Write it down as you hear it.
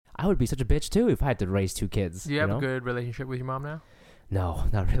I would be such a bitch too if I had to raise 2 kids. Do you have a good relationship with your mom now? No,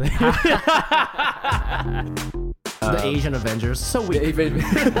 not really. The Asian Avengers, so weak. Asian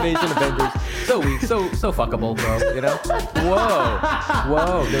Avengers, so weak, so fuckable, bro. You know?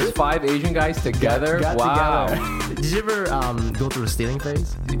 Whoa. There's 5 Asian guys together. Got Wow. together. Did you ever go through a stealing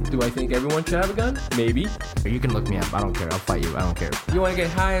phase? Do I think everyone should have a gun? Maybe. You can look me up. I don't care. I'll fight you. I don't care. You want to get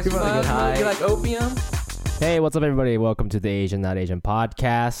high as You wanna fuck? get high? You like opium? Hey, what's up, everybody? Welcome to the Asian Not Asian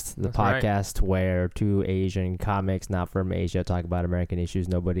podcast, the That's right. podcast where 2 Asian comics not from Asia talk about American issues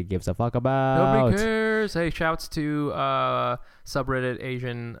nobody gives a fuck about. Nobody cares. Hey, shouts to subreddit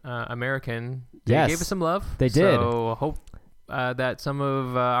Asian American. They Yes, gave us some love. they did. So hope that some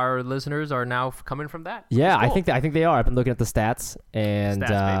of our listeners are now coming from that. Yeah, Cool. I think they are. I've been looking at the stats and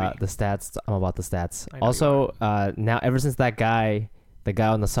Stats, baby. the stats. I'm about the stats. I know Also, now ever since that guy, the guy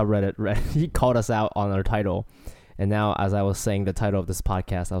on the subreddit, he called us out on our title, and now as I was saying the title of this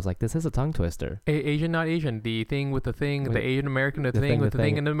podcast, I was like, this is a tongue twister. Asian, not Asian. The thing with the thing, With the Asian American, the the thing thing, with the the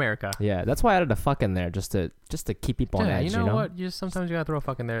thing thing. in America. Yeah, that's why I added a fuck in there just to keep people on Yeah, edge. you know what? You just sometimes you gotta throw a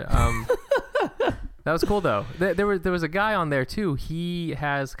fuck in there. That was cool though. There was a guy on there too. He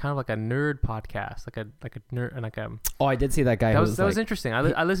has kind of like a nerd podcast, like a nerd, and like a. Oh, I did see that guy. That who was like, interesting.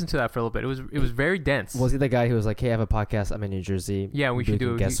 I listened to that for a little bit. It was very dense. Was he the guy who was like, "Hey, I have a podcast. I'm in New Jersey. Yeah, we should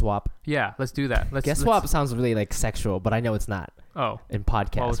do guest swap." Yeah, let's do that. Guest swap sounds really like sexual, but I know it's not Oh, in well, I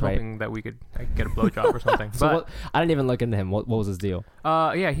podcasts, was right? hoping that I could get a blowjob or something. So But what, I didn't even look into him. What was his deal?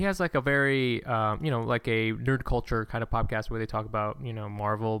 yeah, he has like a very like a nerd culture kind of podcast where they talk about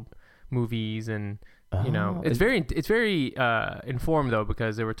Marvel movies and. Oh, It's very informed though,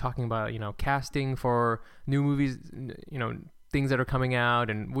 because they were talking about casting for new movies, things that are coming out,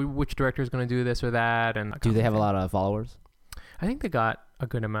 and which director is going to do this or that. And do they have a lot of followers? I think they got a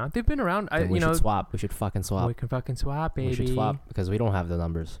good amount. They've been around. Then we should swap. We should fucking swap. We can fucking swap, baby. We should swap because we don't have the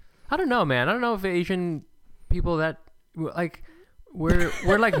numbers. I don't know, man. I don't know if Asian people that like. We're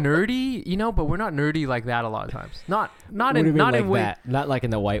like nerdy, but we're not nerdy like that a lot of times. Not What do you in mean not like in way. that. Not like in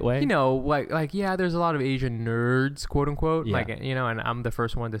the white way. Like yeah, there's a lot of Asian nerds, quote unquote. Yeah. And I'm the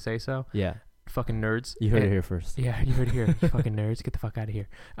first one to say so. Yeah, Fucking nerds. you heard it And- here first. Yeah, you heard it here. You fucking nerds, get the fuck out of here.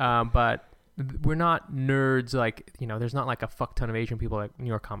 But we're not nerds like there's not like a fuck ton of Asian people at New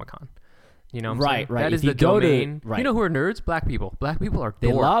York Comic Con. You know what I'm Right, saying? right. That If is you the go to- domain. right. You know who are nerds? Black people. Black people are They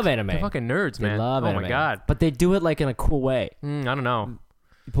dorks. love anime. They're fucking nerds, They man. love oh anime. my god. But they do it like in a cool way. I don't know.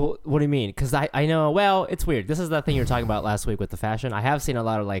 But what do you mean? Because I know. Well, it's weird. This is that thing you were talking about last week with the fashion. I have seen a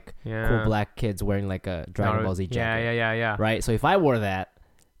lot of like Yeah. cool black kids wearing like a Dragon Ball Z jacket. Yeah. Right. So if I wore that,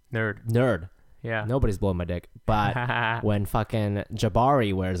 Nerd. nerd, Yeah. nobody's blowing my dick. But when fucking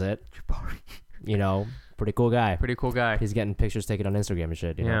Jabari wears it, pretty cool guy. Pretty cool guy. He's getting pictures taken on Instagram and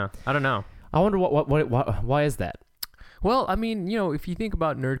shit. You know? Yeah. I don't know. I wonder why is that? Well, I mean, if you think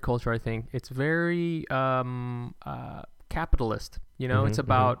about nerd culture, I think it's very capitalist. It's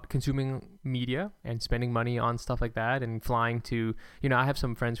about consuming media and spending money on stuff like that and flying to, I have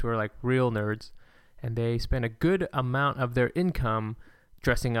some friends who are like real nerds and they spend a good amount of their income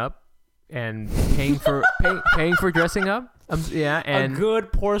dressing up and paying for paying for dressing up. Yeah, and a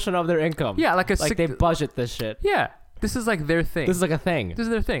good portion of their income. yeah, like they budget this shit. yeah. This is like their thing. This is like a thing. This is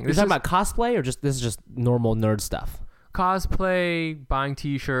their thing. You're This talking is about cosplay or this is just normal nerd stuff? cosplay, buying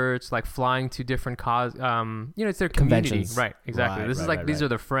T-shirts, like flying to different it's their community, Conventions. right? Exactly. Right, This is right, like right, these right. are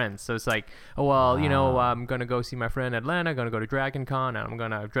their friends. So it's like, oh well, Wow. I'm gonna go see my friend in Atlanta. Gonna go to Dragon Con, and I'm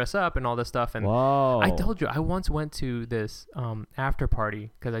gonna dress up and all this stuff. And Whoa! I told you, I once went to this after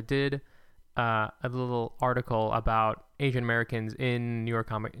party because I did a little article about Asian Americans in New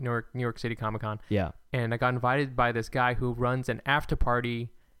York City Comic Con. Yeah. And I got invited by this guy who runs an after party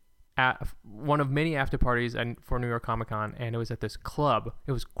at one of many after parties for New York Comic Con, and it was at this club.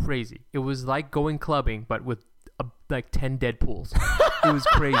 It was crazy. It was like going clubbing, but with like 10 Deadpools. It was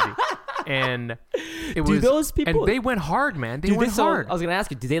crazy, and it was. Those people? And they went hard, man. They went hard. I was gonna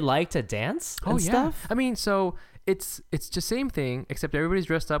ask you, do they like to dance and stuff? I mean, so it's the same thing, except everybody's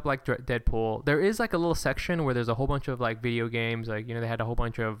dressed up like Deadpool. There is like a little section where there's a whole bunch of like video games, like they had a whole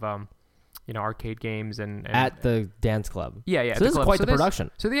bunch of arcade games and At the dance club. yeah. So this is quite the there's-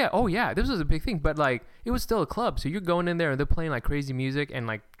 production. So yeah, this was a big thing, but like it was still a club. So you're going in there and they're playing like crazy music and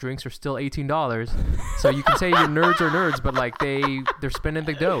like drinks are still $18. So you can say your nerds are nerds, but like they're spending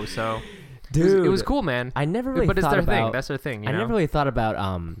the dough. So Dude, it was cool, man. I never really but it's thought their about. thing. That's their thing. I never really thought about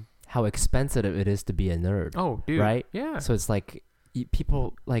how expensive it is to be a nerd. Oh, dude. Right? Yeah. So it's like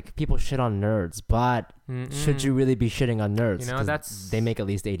people shit on nerds, but should you really be shitting on nerds? You know, 'Cause they make at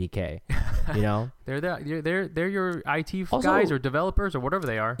least $80K. You know, they're your IT Also, guys or developers or whatever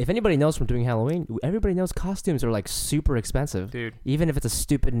they are. if anybody knows from doing Halloween, everybody knows costumes are like super expensive. Dude, Even if it's a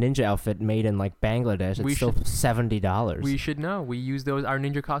stupid ninja outfit made in like Bangladesh, We it's still $70. we should know. We use our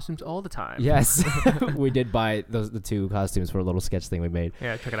ninja costumes all the time. Yes, we did buy the 2 costumes for a little sketch thing we made.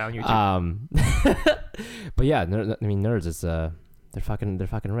 Yeah, check it out on YouTube. But yeah, nerds is they're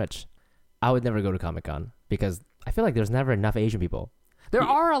fucking rich. I would never go to Comic-Con because I feel like there's never enough Asian people. There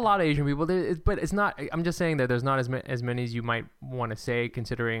are a lot of Asian people, but it's not. I'm just saying that there's not as many as you might want to say,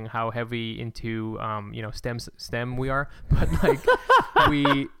 considering how heavy into STEM we are. But like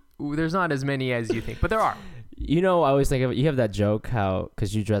there's not as many as you think, but there are. You know, I always think of you have that joke how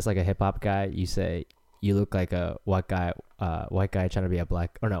because you dress like a hip hop guy, you say you look like a white guy trying to be a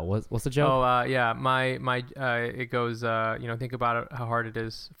black. Or no, what's the joke? Oh yeah, my it goes think about how hard it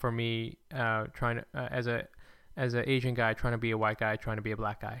is for me trying to as an Asian guy trying to be a white guy trying to be a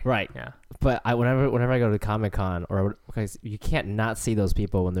black guy. Right. Yeah. But whenever I go to Comic-Con because you can't not see those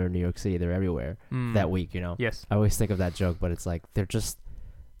people when they're in New York City. They're everywhere that week. You know. Yes. I always think of that joke, but it's like they're just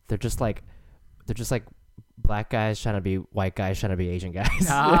like black guys trying to be white guys trying to be Asian guys.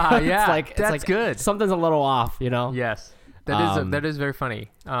 Yeah. it's that's like good. Something's a little off, you know. Yes. That is very funny.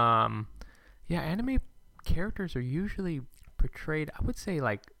 Yeah, anime characters are usually portrayed, I would say,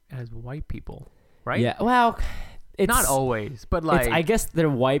 like as white people, right? Yeah. Well, it's not always, but like I guess they're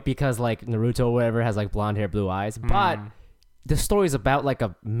white because like Naruto or whatever has like blonde hair, blue eyes, but the story's about like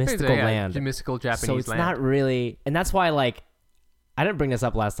a mystical land, mystical Japanese so it's land. not really, and that's why like I didn't bring this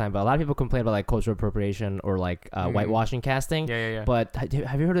up last time, but a lot of people complain about like cultural appropriation or like whitewashing casting. Yeah. But have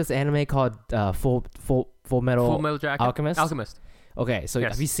you heard of this anime called Full Metal Jacket? Alchemist? Okay, so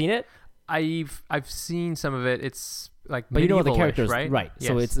Yes. have you seen it? I've seen some of it. It's like But you know what the medieval-ish, characters, right?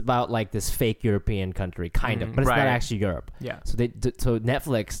 So Yes. it's about like this fake European country, kind of, but it's right. not actually Europe. Yeah. So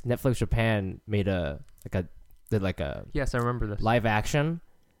Netflix Japan made a Yes, I remember this. live action,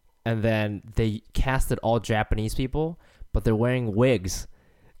 and then they casted all Japanese people, but they're wearing wigs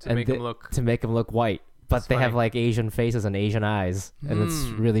to make them look white. But That's they have funny. like Asian faces and Asian eyes, and it's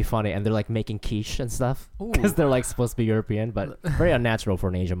really funny. And they're like making quiche and stuff because they're like supposed to be European, but very unnatural for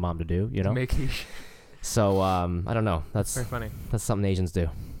an Asian mom to do, you know. So I don't know. That's very funny. That's something Asians do.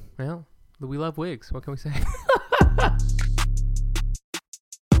 Well, we love wigs. What can we say?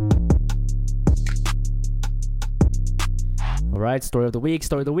 All right, story of the week.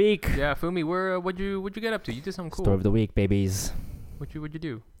 Yeah, Fumi, what'd you get up to? You did something cool. Story of the week, babies. What'd you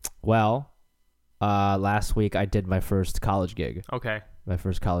do? Well, last week I did my first college gig. Okay. My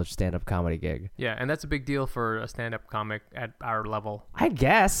first college stand-up comedy gig. Yeah, and that's a big deal for a stand-up comic at our level. I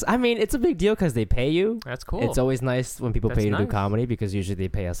guess. I mean, it's a big deal because they pay you. That's cool. It's always nice when people That's pay you to do nice. comedy because usually they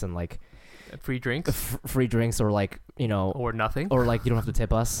pay us in like Free drinks free drinks or like, you know, or nothing. or like you don't have to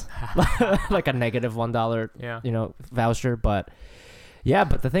tip us like a negative $1 Yeah. you know voucher. But yeah,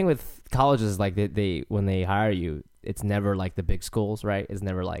 but the thing with colleges is like they when they hire you, it's never like the big schools, right? It's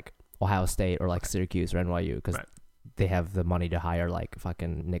never like Ohio State or like Syracuse or NYU because Right. they have the money to hire like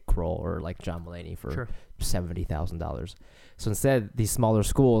fucking Nick Kroll or like John Mulaney for Sure. $70,000. So instead, these smaller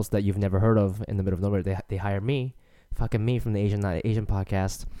schools that you've never heard of in the middle of nowhere, they hire me from the Asian Not Asian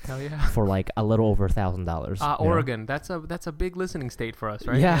podcast Hell yeah. for like a little over $1,000. Oregon. That's a big listening state for us,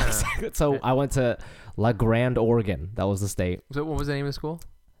 right? Yeah. Exactly. So I went to La Grande, Oregon. That was the state. So what was the name of the school?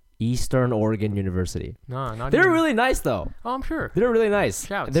 Eastern Oregon University. No, not They're even. really nice though. Oh, I'm sure. They're really nice.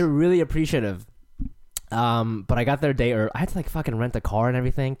 Shouts. They're really appreciative. But I got there a day early. I had to like fucking rent a car and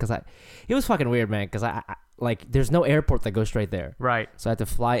everything because it was fucking weird, man. Because I like there's no airport that goes straight there, Right. so I had to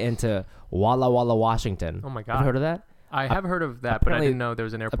fly into Walla Walla, Washington. Oh my Have God. you heard of that? I have heard of that, but I apparently- didn't know there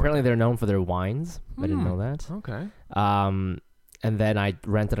was an airport. Apparently, they're known for their wines. I didn't Hmm. know that. Okay. And then I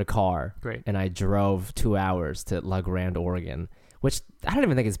rented a car Great. and I drove 2 hours to La Grande, Oregon, which I don't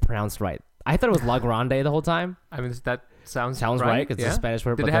even think is pronounced right. I thought it was La Grande the whole time. I mean, that sounds Right? It's yeah? a Spanish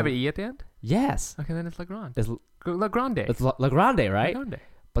word. Did but it have then- an E at the end? Yes. Okay, then it's La Grande. It's, La Grande. it's La Grande, right? La Grande.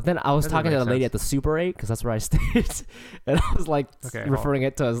 But then I was That doesn't talking to the make lady sense. at the Super 8 because that's where I stayed, and I was like Okay, referring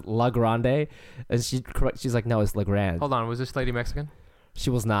it to as La Grande, and she's like, no, it's La Grande. Hold on. Was this lady Mexican? She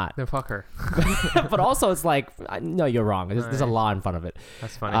was not. Then fuck her. But also, it's like, no, you're wrong. There's a Alright. law in front of it.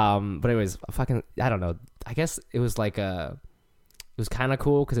 That's funny. But anyways, fucking, I don't know. I guess it was like it was kind of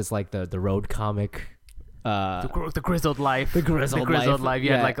cool because it's like the road comic The grizzled life. The grizzled life.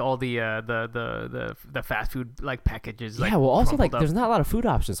 You had like all the fast food like packages. Yeah, like, well, also like up. there's not a lot of food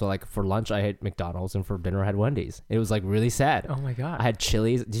options. So like for lunch I had McDonald's and for dinner I had Wendy's. It was like really sad. Oh my god. I had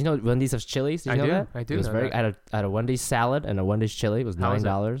Chili's. Did you know Wendy's has Chili's? Did you know that? I do. It was very. I had a Wendy's salad and a Wendy's chili. It was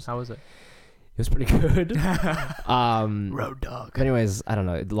 $9. How was it? It was pretty good. Road dog. But anyways, I don't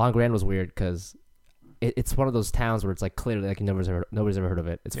know. Long Grand was weird because it's one of those towns where it's like clearly like nobody's ever heard of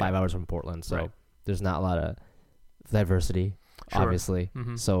it. It's 5 hours from Portland, so there's not a lot of diversity, obviously.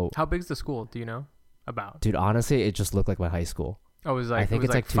 Mm-hmm. So how big's the school? Do you know about? Dude, honestly, it just looked like my high school. Oh, it was like I think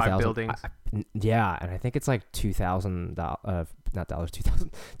it's like 5 buildings. Yeah, and I think it's like 2,000 not dollars,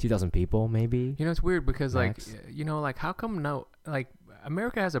 2,000 people maybe. You know, it's weird because Max. like you know, like how come like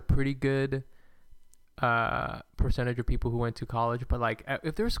America has a pretty good percentage of people who went to college, but like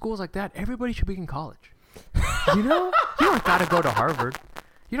if there's schools like that, everybody should be in college. You know, you don't gotta go to Harvard.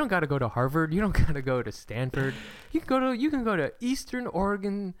 You don't gotta go to Harvard. You don't gotta go to Stanford. You can go to Eastern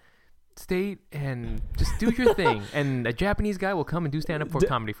Oregon State and just do your thing, and a Japanese guy will come and do stand up for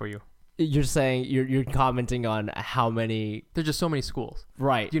comedy for you. You're saying you're commenting on how many? There's just so many schools,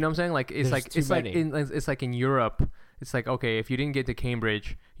 right? Do you know what I'm saying? Like it's There's like in Europe. It's like, okay, if you didn't get to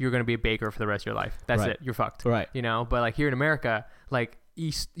Cambridge, you're gonna be a baker for the rest of your life. That's it. You're fucked. Right. You know. But like here in America, like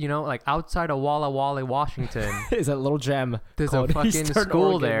like outside of Walla Walla, Washington, is a little gem. There's a fucking Eastern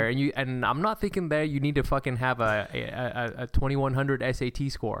school Oregon. there, and I'm not thinking that you need to fucking have a 2100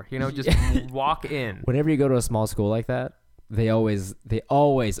 SAT score. You know, just walk in. Whenever you go to a small school like that, they always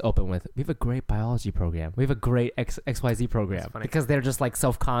open with, we have a great biology program. We have a great XYZ program, because they're just like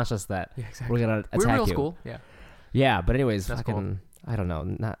self-conscious that we're gonna attack you. We're real school. Yeah. Yeah, but anyways, that's fucking. Cool. I don't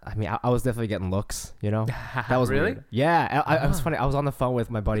know. I was definitely getting looks, you know? That was really weird. Yeah. I was funny. I was on the phone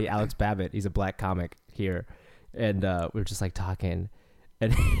with my buddy Alex Babbitt. He's a black comic here. And we were just like talking.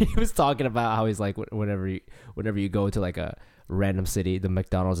 And he was talking about how he's like, whenever you go to like a random city, the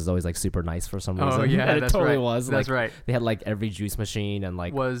McDonald's is always like super nice for some reason. Oh, yeah. And it that's totally right. was. That's like, right. They had like every juice machine and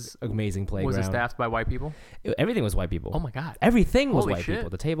like amazing playground. Was it staffed by white people? Everything was white people. Oh my God. Everything was Holy white shit.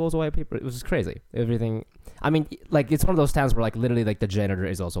 people. The tables were white people. It was just crazy. Everything. I mean, like it's one of those towns where like literally like the janitor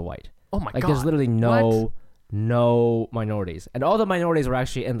is also white. Oh my God. God. There's literally no minorities, and all the minorities were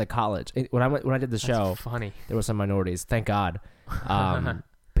actually in the college. When I did the show, That's funny. there were some minorities. Thank God. But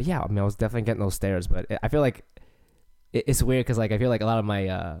yeah, I mean, I was definitely getting those stares. But I feel like it's weird because like I feel like a lot of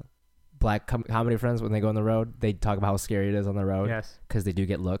my black comedy friends, when they go on the road, they talk about how scary it is on the road. Yes. Because they do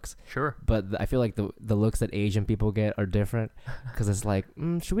get looks. Sure. But I feel like the looks that Asian people get are different. Because it's like,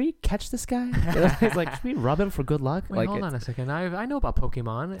 should we catch this guy? It's like, should we rub him for good luck? Wait, like, hold on a second. I know about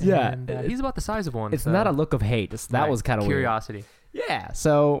Pokemon. Yeah. And, he's about the size of one. It's not a look of hate. That was kind of weird. Curiosity. Yeah.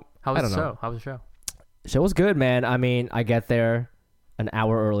 So How was I don't the know. show? How was the show? Show was good, man. I mean, I get there an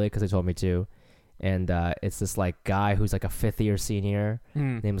hour early because they told me to. And it's this like guy who's like a 5th-year senior.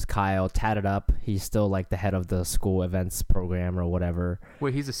 Name is Kyle. Tatted up. He's still like the head of the school events program or whatever.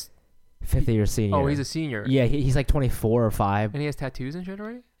 Wait, he's a 5th-year senior. Oh, he's a senior. Yeah, he's like 24 or 5. And he has tattoos and shit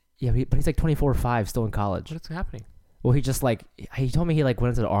already? Yeah, but he's like 24 or 5, still in college. What's happening? Well, he just like he told me he like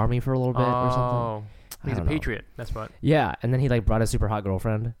went into the army for a little bit or something. Oh, he's a don't know. patriot. That's what. Yeah, and then he like brought a super hot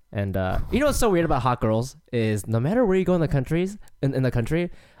girlfriend. And you know what's so weird about hot girls is no matter where you go in the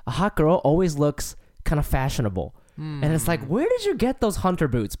country, a hot girl always looks kind of fashionable. And it's like, where did you get those hunter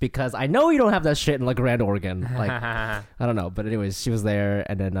boots? Because I know you don't have that shit in like Grand Oregon. Like, I don't know. But anyways, she was there,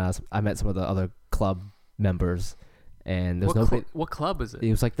 and then I met some of the other club members, and there's what club is it?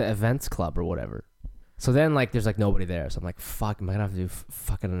 It was like the events club or whatever. So then like there's like nobody there. So I'm like, fuck, am I gonna have to do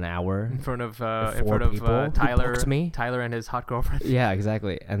fucking an hour in front of people Tyler and his hot girlfriend? Yeah,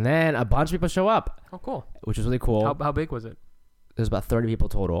 exactly. And then a bunch of people show up. Oh, cool. Which was really cool. How big was it? There's about 30 people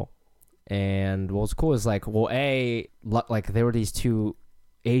total. And what was cool is like, like there were these 2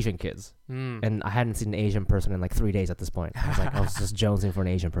 Asian kids, and I hadn't seen an Asian person in like 3 days at this point. I was just jonesing for an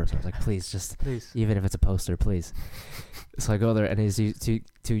Asian person. I was like, please, even if it's a poster, please. So I go there, and there's these two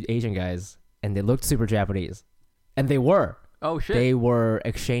Asian guys, and they looked super Japanese, and they were. Oh shit! They were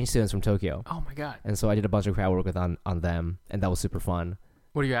exchange students from Tokyo. Oh my God! And so I did a bunch of crowd work on them, and that was super fun.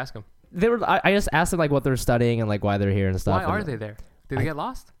 What do you ask them? I just asked them like what they're studying and like why they're here and stuff. Why are they there? Did they get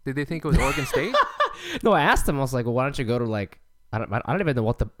lost? Did they think it was Oregon State? No, I asked them. I was like, well, why don't you go to like I don't even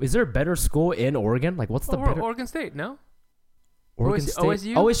know is there a better school in Oregon? Like, what's the better? Oregon State? No. Oregon State,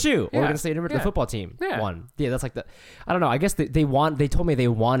 OSU? Yeah. Oregon State, the football team won. Yeah, that's like I don't know. I guess they told me they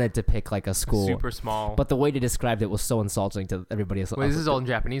wanted to pick like a school super small, but the way they described it was so insulting to everybody else. Wait, this is all in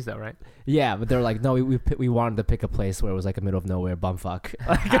Japanese though, right? Yeah, but they're like, no, we wanted to pick a place where it was like a middle of nowhere bumfuck.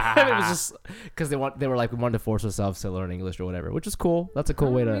 It was just because they were like, we wanted to force ourselves to learn English or whatever, which is cool. That's a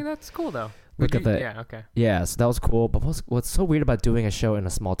cool way to. That's cool though. look at the okay. Yeah, so that was cool. But what's so weird about doing a show in a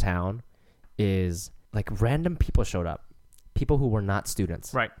small town is like random people showed up, people who were not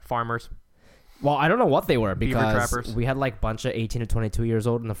students. Right, farmers. Well, I don't know what they were Beaver because trappers. we had like a bunch of 18 to 22 years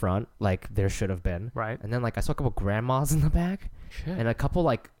old in the front, like there should have been. Right. And then like I saw a couple grandmas in the back, Shit. and a couple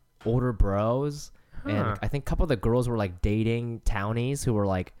like older bros, and I think a couple of the girls were like dating townies who were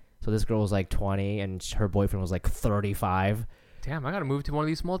like, so this girl was like 20 and her boyfriend was like 35. Damn, I gotta move to one of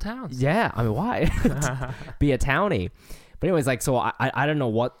these small towns. Yeah, I mean, why? Be a townie. But anyways, like, so I don't know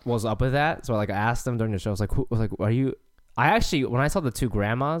what was up with that. So like I asked them during the show, I was like, are you? I actually, when I saw the two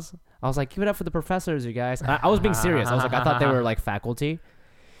grandmas, I was like, give it up for the professors, you guys. I was being serious. I was like, I thought they were like faculty,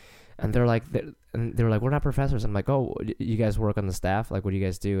 and they were like, we're not professors. I'm like, oh, you guys work on the staff? Like, what do you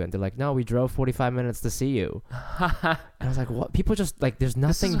guys do? And they're like, no, we drove 45 minutes to see you. And I was like, what? People just like, there's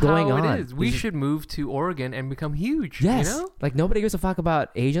nothing going on. It is. We should move to Oregon and become huge. Yes. You know? Like nobody gives a fuck about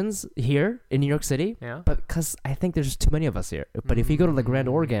Asians here in New York City. Yeah. But because I think there's just too many of us here. But if you go to like Grand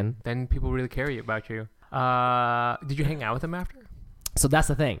Oregon, then people really care about you. Did you hang out with them after? So that's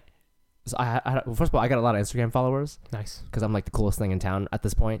the thing. So first of all, I got a lot of Instagram followers. Nice. Because I'm like the coolest thing in town at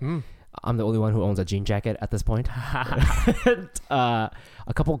this point. I'm the only one who owns a jean jacket at this point. And, a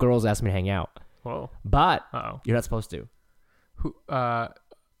couple girls asked me to hang out. Whoa. But you're not supposed to. Who?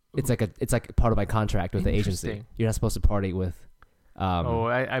 It's like part of my contract with the agency. You're not supposed to party with.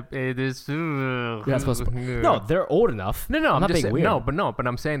 It is. You're not supposed to. No, they're old enough. No, I'm not being weird. but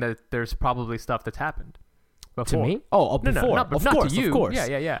I'm saying that there's probably stuff that's happened before. To me? Oh, before. No, of not course, to you. Of course.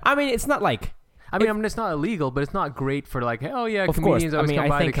 Yeah. I mean, it's not like. I mean, it's not illegal, but it's not great for like, oh yeah, of comedians course. always I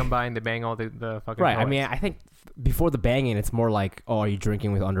mean, they come by and they bang all the fucking right. toys. I mean, I think before the banging, it's more like, oh, are you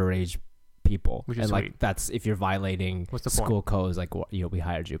drinking with underage people? Which is and sweet. Like that's if you're violating What's the school codes, like we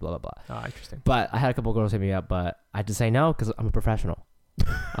hired you, blah blah blah. Oh, interesting. But I had a couple girls hit me up, but I had to say no because I'm a professional.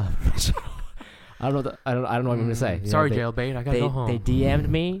 I don't know. I don't know what I'm gonna say. Sorry, jailbait. I gotta go home. They DM'd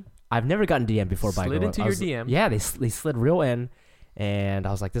me. I've never gotten DM'd before by a girl. Slid into your DM. Yeah, they slid real in, and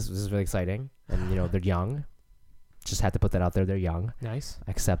I was like, this is really exciting. And they're young. Just had to put that out there. They're young. Nice.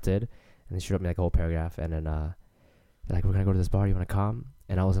 I accepted, and they wrote me like a whole paragraph, and then they're like, we're gonna go to this bar. You wanna come?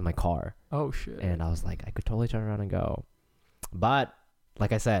 And I was in my car. Oh shit. And I was like, I could totally turn around and go, but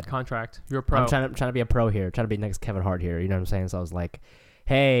like I said, contract. You're a pro. I'm trying to be a pro here. Trying to be next Kevin Hart here. You know what I'm saying? So I was like,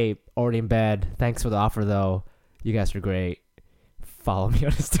 hey, already in bed. Thanks for the offer though. You guys are great. Follow me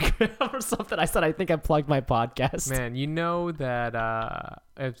on Instagram or something. I said I think I plugged my podcast. Man, you know that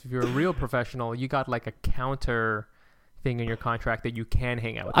if you're a real professional, you got like a counter thing in your contract that you can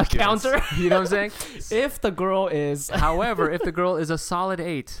hang out with a students. Counter. You know what I'm saying? If the girl is, however, if the girl is a solid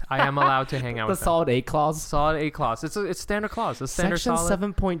 8, I am allowed to hang out with the solid 8 clause. Solid 8 clause. It's standard clause. It's standard Section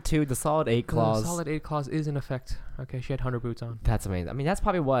solid. 7.2. The solid 8 clause. The solid 8 clause is in effect. Okay, she had hunter boots on. That's amazing. I mean, that's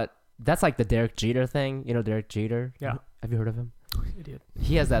probably what. That's like the Derek Jeter thing. You know Derek Jeter? Yeah. Have you heard of him? Idiot.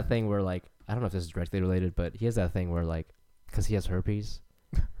 He has that thing where like, I don't know if this is directly related, but he has that thing where like, because he has herpes,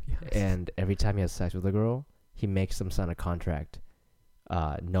 Yes. and every time he has sex with a girl, he makes them sign a contract,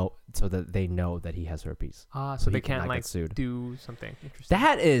 so that they know that he has herpes. So they he can't cannot like get sued. do something interesting.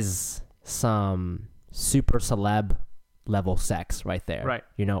 That is some super celeb level sex right there. Right.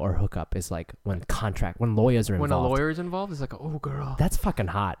 Or hookup is like when lawyers are involved. When a lawyer is involved, it's like, oh girl, that's fucking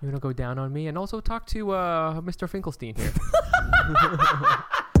hot. You wanna go down on me? And also talk to Mr. Finkelstein here.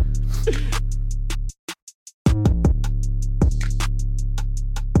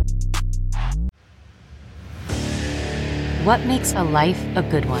 What makes a life a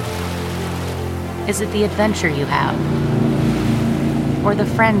good one? Is it the adventure you have? Or the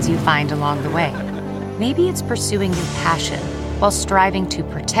friends you find along the way? Maybe it's pursuing your passion while striving to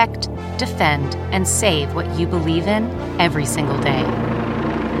protect, defend, and save what you believe in every single day.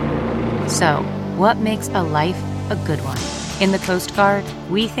 So, what makes a life a good one? In the Coast Guard,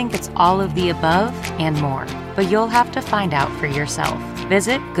 we think it's all of the above and more, but you'll have to find out for yourself.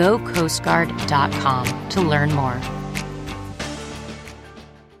 Visit gocoastguard.com to learn more.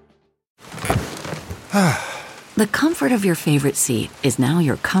 The comfort of your favorite seat is now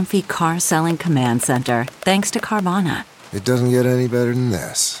your comfy car-selling command center, thanks to Carvana. It doesn't get any better than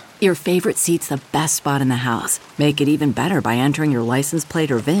this. Your favorite seat's the best spot in the house. Make it even better by entering your license plate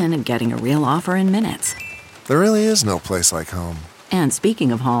or VIN and getting a real offer in minutes. There really is no place like home. And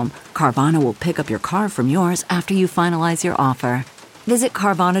speaking of home, Carvana will pick up your car from yours after you finalize your offer. Visit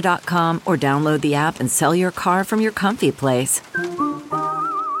Carvana.com or download the app and sell your car from your comfy place.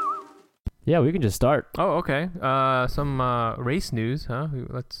 Yeah, we can just start. Oh, okay. Some race news, huh?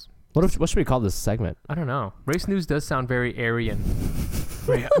 What should we call this segment? I don't know. Race news does sound very Aryan.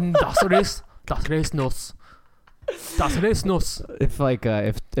 Das Race News. Das Race-News. If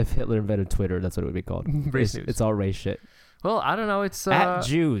Hitler invented Twitter, that's what it would be called. Race news. It's all race shit. Well, I don't know. It's at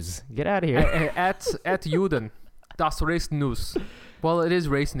Jews. Get out of here. at Juden. Das Race-News. Well, it is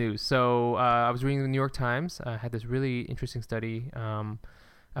race news. So I was reading the New York Times. I had this really interesting study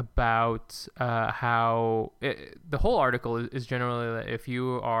about how the whole article is generally that if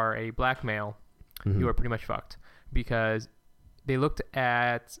you are a black male, you are pretty much fucked, because they looked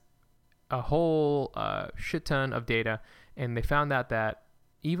at a whole shit ton of data, and they found out that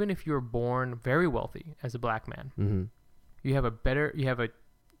even if you're born very wealthy as a black man, you have a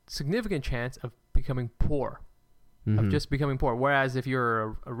significant chance of becoming poor. Of just becoming poor. Whereas if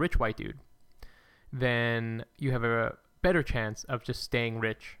you're a rich white dude, then you have a better chance of just staying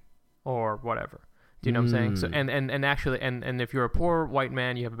rich or whatever. Do you know what I'm saying? So and actually if you're a poor white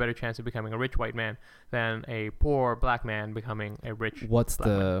man, you have a better chance of becoming a rich white man than a poor black man becoming a rich black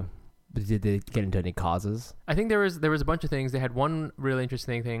man. Did they get into any causes? I think there was a bunch of things. They had one really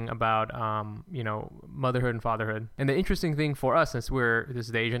interesting thing about motherhood and fatherhood. And the interesting thing for us, since this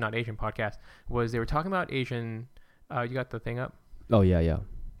is the Asian Not Asian podcast, was they were talking about Asian. You got the thing up? Oh yeah.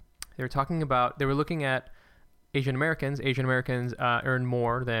 They were looking at Asian Americans. Asian Americans earn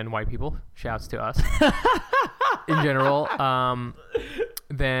more than white people. Shouts to us. In general,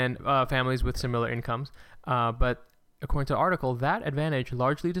 than families with similar incomes. But according to the article, that advantage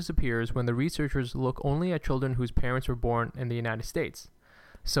largely disappears when the researchers look only at children whose parents were born in the United States.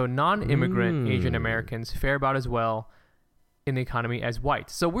 So non-immigrant Asian Americans fare about as well in the economy as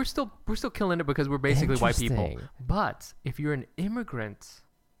white. So we're still killing it because we're basically white people. But if you're an immigrant,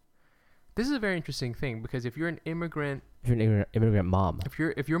 this is a very interesting thing, because if you're an immigrant, mom,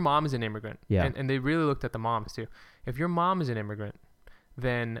 if your mom is an immigrant, and they really looked at the moms too. If your mom is an immigrant,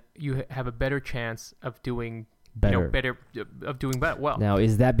 then you have a better chance of doing better. Well, now,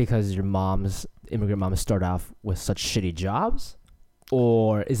 is that because your immigrant moms start off with such shitty jobs?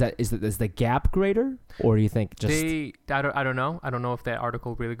 Or is the gap greater? Or do you think just I don't know. I don't know if that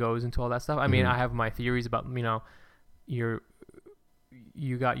article really goes into all that stuff. I mean, I have my theories about, you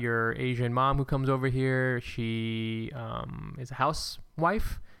got your Asian mom who comes over here. She is a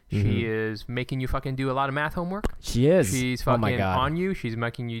housewife. She is making you fucking do a lot of math homework. She is. She's fucking on you. She's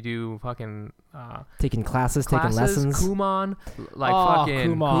making you do fucking taking classes, taking lessons. Kumon,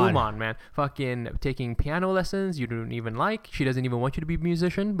 Kumon, man. Fucking taking piano lessons you don't even like. She doesn't even want you to be a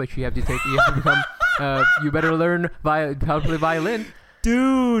musician, but you have to become. You better learn how to play violin.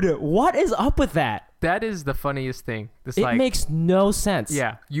 Dude, what is up with that? That is the funniest thing. It makes no sense.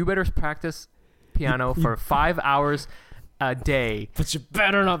 Yeah, you better practice piano for 5 hours a day. But you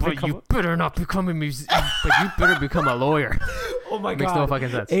better not become a musician. But you better become a lawyer. Oh my God. Makes no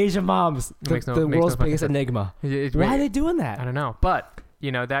fucking sense. Asian moms, the world's biggest enigma. Why are they doing that? I don't know. But,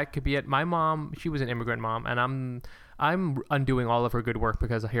 that could be it. My mom, she was an immigrant mom, and I'm undoing all of her good work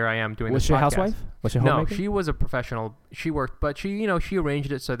because here I am doing this podcast. Was she a housewife? Was she a homemaker? No, she was a professional. She worked, but she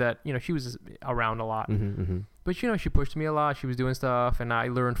arranged it so that, she was around a lot. But, she pushed me a lot. She was doing stuff, and I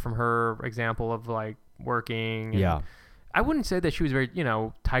learned from her example of, like, working. Yeah. I wouldn't say that she was very,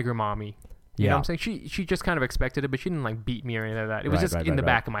 tiger mommy. You know what I'm saying? She just kind of expected it, but she didn't like beat me or anything like that. It was just in the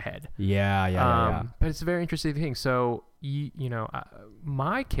back of my head. Yeah. But it's a very interesting thing. So,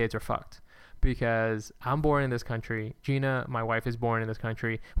 my kids are fucked because I'm born in this country. Gina, my wife, is born in this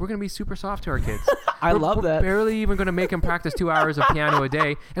country. We're going to be super soft to our kids. I love that. We're barely even going to make them practice 2 hours of piano a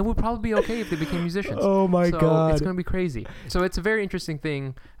day, and we'll probably be okay if they became musicians. Oh my God. It's going to be crazy. So it's a very interesting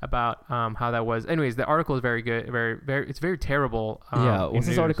thing about how that was. Anyways, the article is very good. It's very terrible. What's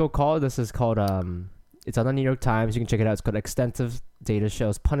this article called? This is called, it's on the New York Times. You can check it out. It's called Extensive Data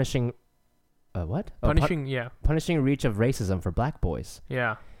Shows Punishing, what? Punishing Reach of Racism for Black Boys.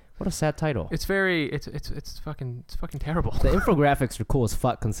 Yeah. What a sad title. It's fucking terrible. The infographics are cool as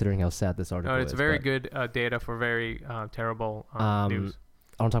fuck considering how sad this article is. It's very good data for very terrible news.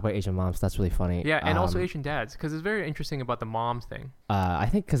 I want to talk about Asian moms. That's really funny. Yeah, and also Asian dads, because it's very interesting about the moms thing. I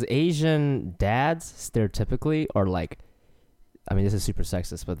think because Asian dads stereotypically are like, I mean, this is super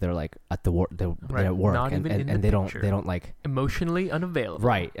sexist, but they're like at the work, they're at work, and they don't like emotionally unavailable.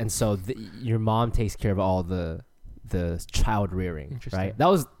 Right, and so your mom takes care of all the child rearing, right? That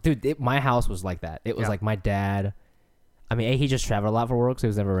was, dude, my house was like that. It was like my dad, I mean, he just traveled a lot for work, so he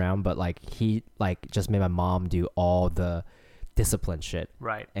was never around, but like he just made my mom do all the discipline shit.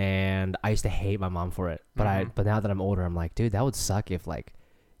 Right. And I used to hate my mom for it. But but now that I'm older, I'm like, dude, that would suck if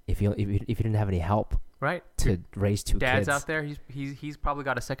you didn't have any help. Right. To raise two Dad's kids. out there, he's probably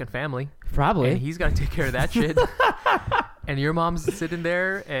got a second family. Probably. And he's got to take care of that shit. And your mom's sitting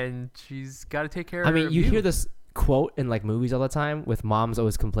there and she's got to take care of you hear this quote in like movies all the time with moms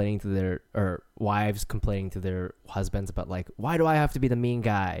always complaining to their or wives complaining to their husbands about like, why do I have to be the mean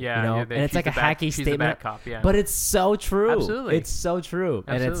guy? Yeah, you know, yeah, and it's like a hacky she's statement, the bad cop, yeah. but it's so true. Absolutely. It's so true.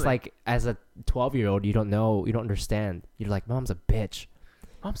 And it's like as a 12-year-old, you don't know, you don't understand. You're like, mom's a bitch.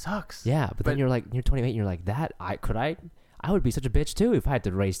 Mom sucks. Yeah, but then you're like, you're 28, and you're like, I would be such a bitch too if I had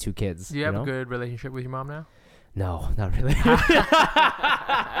to raise 2 kids. Do you have a good relationship with your mom now? No, not really.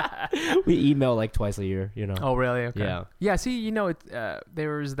 We email like twice a year, you know. Oh, really? Okay. Yeah. Yeah, see, you know,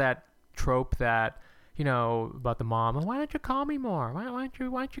 there's that trope that, you know, about the mom. Why don't you call me more? Why don't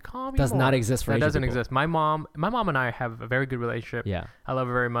you call me more? Does not exist for That Asian doesn't people. exist. My mom and I have a very good relationship. Yeah. I love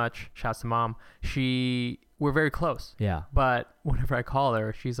her very much. Shouts to mom. We're very close. Yeah. But whenever I call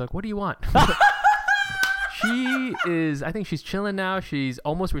her, she's like, "What do you want?" I think she's chilling now. She's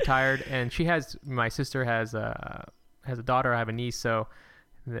almost retired, and my sister has a daughter. I have a niece,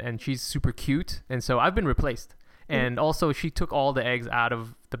 and she's super cute, and so I've been replaced. And also, she took all the eggs out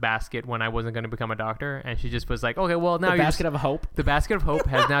of the basket when I wasn't going to become a doctor, and she just was like, "Okay, well now the basket of hope." The basket of hope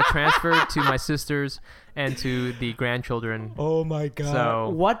has now transferred to my sisters and to the grandchildren. Oh my god! So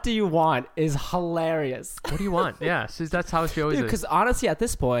what do you want is hilarious. What do you want? Yeah, that's how she always is. Because honestly, at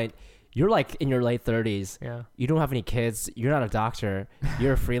this point, you're like in your late 30s. Yeah. You don't have any kids. You're not a doctor.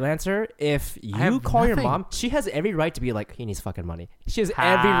 You're a freelancer. If you have call your nothing. mom, she has every right to be like, he needs fucking money. She has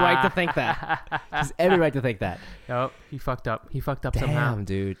every right to think that. She has every right to think that. Oh, he fucked up. He fucked up Damn, somehow.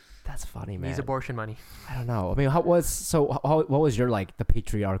 dude. That's funny, man. Needs abortion money. I don't know. I mean, what was your like the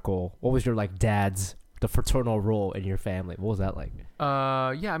patriarchal? What was your like the fraternal role in your family? What was that like?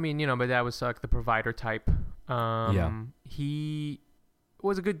 Yeah, I mean, you know, my dad was like the provider type. He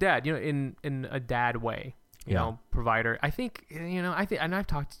was a good dad, you know, in a dad way, you know, provider. I think, and I've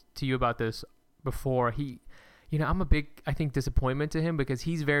talked to you about this before. I'm a big, I think, disappointment to him because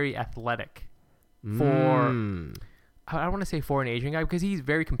he's very athletic I don't want to say for an Asian guy because he's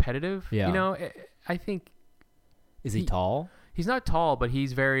very competitive. Yeah. You know, I think. Is he tall? He's not tall, but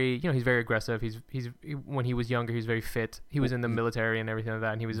he's very, he's very aggressive. When he was younger, he was very fit. He was in the military and everything like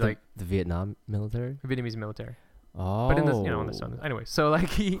that. And he was the Vietnam military? Vietnamese military. Oh, but in the sun. Anyway, so like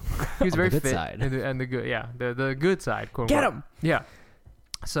he was very good fit side. and the good, the good side. Quote Get unquote. him. Yeah.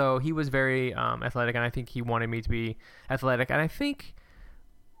 So he was very athletic, and I think he wanted me to be athletic. And I think,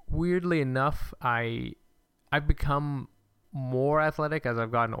 weirdly enough, I've become more athletic as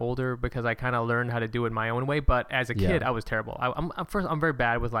I've gotten older because I kind of learned how to do it my own way. But as a kid, I was terrible. I'm very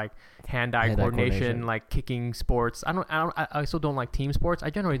bad with like hand-eye coordination, like kicking sports. I still don't like team sports.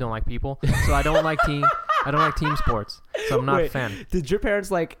 I generally don't like people, so I don't like team sports. So I'm not a fan. Did your parents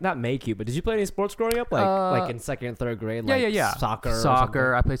like not make you, but did you play any sports growing up? Like in second and third grade? Like Yeah.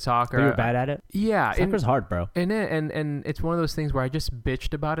 Soccer. I played soccer. But you were bad at it? Yeah. Soccer's hard, bro. And it's one of those things where I just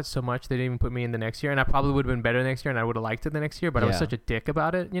bitched about it so much they didn't even put me in the next year, and I probably would have been better next year, and I would have liked it the next year. But I was such a dick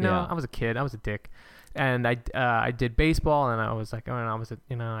about it. You know, I was a kid. I was a dick. And I did baseball, and I was like,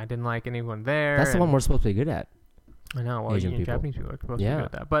 I didn't like anyone there. That's the one we're supposed to be good at. I know. Well, Asian people. Japanese people are supposed to be good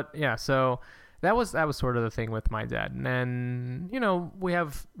at that. But yeah, so that was sort of the thing with my dad. And then, we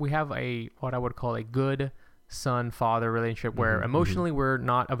have a what I would call a good son-father relationship where emotionally we're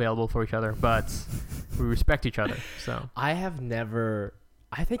not available for each other, but we respect each other. So I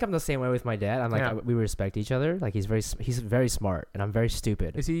think I'm the same way with my dad. I'm like, we respect each other. Like he's very smart, and I'm very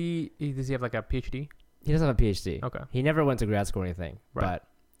stupid. Does he have like a PhD? He doesn't have a PhD. Okay. He never went to grad school or anything. Right. But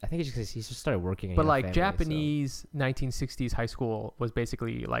I think it's because he just started working. But like Japanese 1960s high school was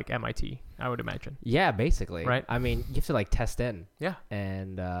basically like MIT, I would imagine. Yeah, basically. Right. I mean, you have to like test in. Yeah.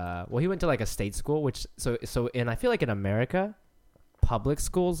 And he went to like a state school, which and I feel like in America, public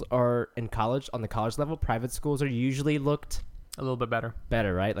schools are on the college level. Private schools are usually looked a little bit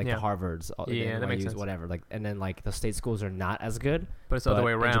better, right? Like the Harvards, that makes sense. Whatever. Like, and then like the state schools are not as good. But it's the other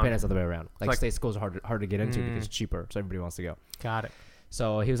way around. In Japan, it's the other way around. Like state schools are hard to get into because it's cheaper, so everybody wants to go. Got it.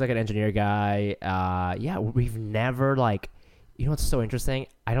 So he was like an engineer guy. We've never like, what's so interesting?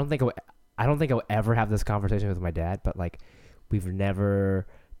 I don't think I'll ever have this conversation with my dad, but like, we've never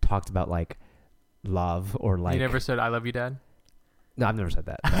talked about like love or like. You never said "I love you, Dad"? No, I've never said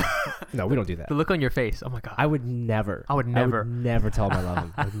that. No, we don't do that. The look on your face. Oh my god. I would never tell him I love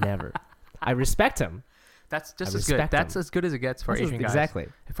him. I would never. I respect him. That's just as good. That's as good as it gets for Asian guys. Exactly.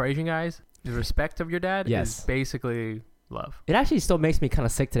 For Asian guys, the respect of your dad is basically love. It actually still makes me kind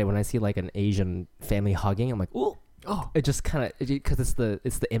of sick today when I see like an Asian family hugging. I'm like, ooh. Oh, it just kind of because it's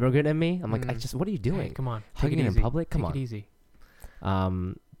the immigrant in me. I'm like, what are you doing? Hey, come on, hugging in public. Come on, take it easy.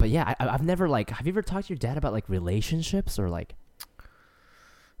 But yeah, I've never like. Have you ever talked to your dad about like relationships or like?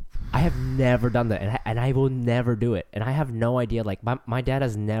 I have never done that, and I will never do it. And I have no idea. Like my dad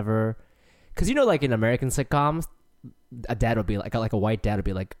has never, because like in American sitcoms, a dad would be like a white dad would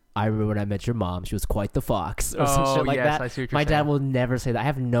be like, I remember when I met your mom, she was quite the fox, or some shit like that. I see what you're My saying. dad will never say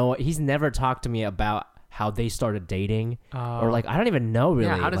that. He's never talked to me about how they started dating, or like I don't even know really.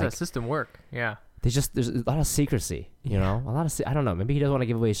 Yeah, how does like, that system work? Yeah. There's a lot of secrecy, you know, I don't know. Maybe he doesn't want to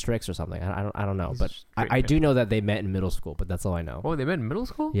give away his tricks or something. I don't know, but I do know that they met in middle school, but that's all I know. Oh, they met in middle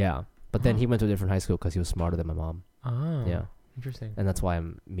school? Yeah, but then he went to a different high school because he was smarter than my mom. Oh, yeah, interesting. And that's why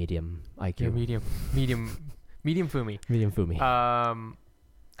I'm medium IQ. You're medium Fumi. Medium Fumi. How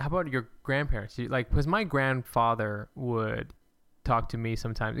about your grandparents? Because my grandfather would talk to me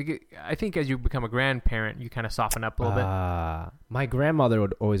sometimes. I think as you become a grandparent, you kind of soften up a little bit. My grandmother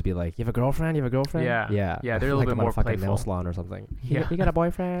would always be like, "You have a girlfriend? You have a girlfriend?" Yeah, yeah. They're a little bit more fucking playful. nail salon or something. Yeah. You got a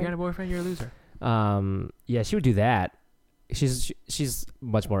boyfriend? You got a boyfriend? You're a loser. Yeah, she would do that. She's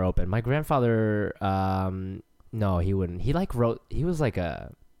much more open. My grandfather, no, he wouldn't. He wanted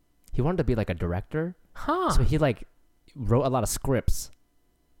to be like a director. Huh. So he wrote a lot of scripts.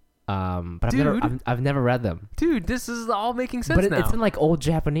 But I've never read them. Dude, this is all making sense but now. It's in old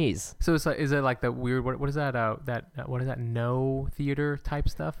Japanese. So it's is it like the weird what is that what is that no theater type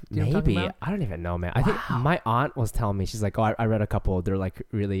stuff? Do you know what I'm Maybe. talking about? I don't even know, man. I think my aunt was telling me, she's like, "Oh, I read a couple. They're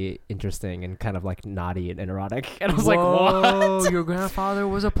really interesting and kind of naughty and erotic." And I was like, "What? Your grandfather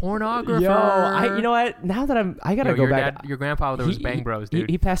was a pornographer." Yo, you know what? Now that I gotta go back. Your grandfather was Bang Bros, dude.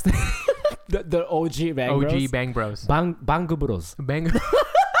 He passed the OG Bang Bros. OG Bang Bros. Bangu Bros. Bang.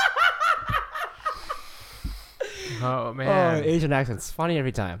 Oh man. Oh, Asian accents, funny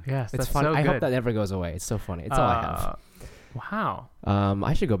every time. Yes, it's that's funny. so I good. hope that never goes away. It's so funny. It's all I have. Wow.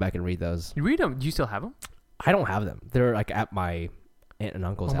 I should go back and read those. You read them? Do you still have them? I don't have them. They're at my aunt and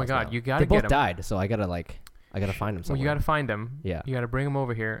uncle's house. Oh my god, now. you gotta They get both them. died, so I gotta find them somewhere. Well, you gotta find them. Yeah. You gotta bring them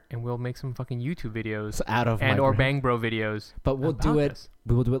over here, and we'll make some fucking YouTube videos So out of or Bang Bro videos. But we'll about do it. this.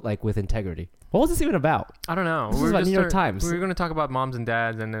 We will do it with integrity. What was this even about? I don't know. This is about New York Times. We were gonna talk about moms and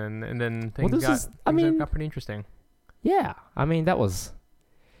dads, and then things this got pretty interesting. Yeah, I mean that was.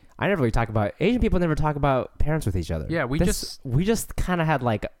 I never really talk about Asian people. Never talk about parents with each other. Yeah, we just kind of had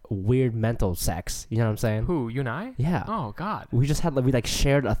weird mental sex. You know what I'm saying? Who, you and I? Yeah. Oh God. We just had we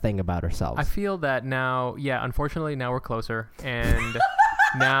shared a thing about ourselves. I feel that now. Yeah, unfortunately, now we're closer, and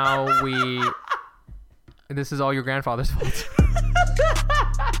now we. This is all your grandfather's fault.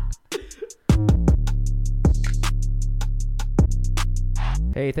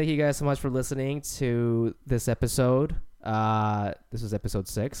 Hey, thank you guys so much for listening to this episode. This was episode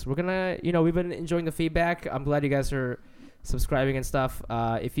 6. We're gonna, we've been enjoying the feedback. I'm glad you guys are subscribing and stuff.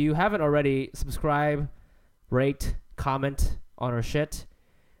 If you haven't already, subscribe, rate, comment on our shit.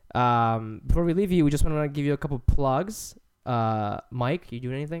 Before we leave you, we just want to give you a couple plugs. Mike, you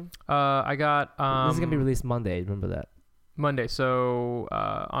doing anything? I got. This is gonna be released Monday. Remember that. Monday. So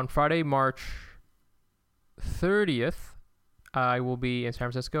on Friday, March 30th. I will be in San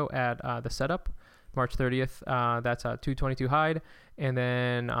Francisco at the Setup, March 30th. That's 222 Hyde. And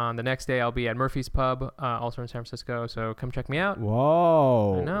then on the next day, I'll be at Murphy's Pub, also in San Francisco. So come check me out.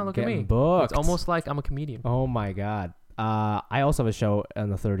 Whoa. I know, look at me. Booked. It's almost like I'm a comedian. Oh, my God. I also have a show on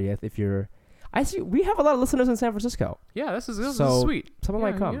the 30th. I see we have a lot of listeners in San Francisco. Yeah, this is so sweet. Someone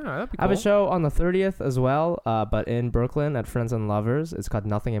might come. Yeah, that'd be cool. I have a show on the 30th as well, but in Brooklyn at Friends and Lovers. It's called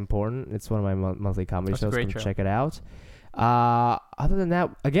Nothing Important. It's one of my monthly comedy shows. Great Come show. Check it out. Other than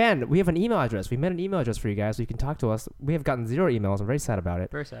that, again, we have an email address. We made an email address for you guys so you can talk to us. We have gotten 0 emails. I'm very sad about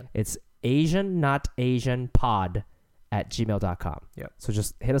it. Very sad. It's asiannotasianpod@gmail.com. Yep. So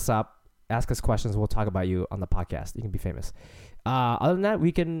just hit us up, ask us questions. We'll talk about you on the podcast. You can be famous. Other than that,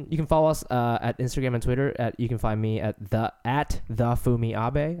 you can follow us at Instagram and Twitter. You can find me at the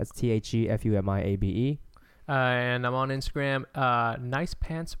Fumiabe. That's TheFumiabe. And I'm on Instagram. Nice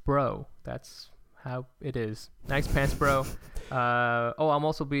Pants Bro. That's how it is. Nice Pants Bro. I'm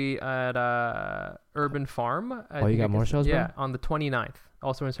also be at Urban Farm. You got more shows, bro? Yeah, on the 29th.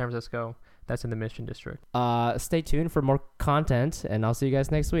 Also in San Francisco. That's in the Mission District. Stay tuned for more content, and I'll see you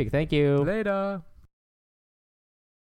guys next week. Thank you. Later.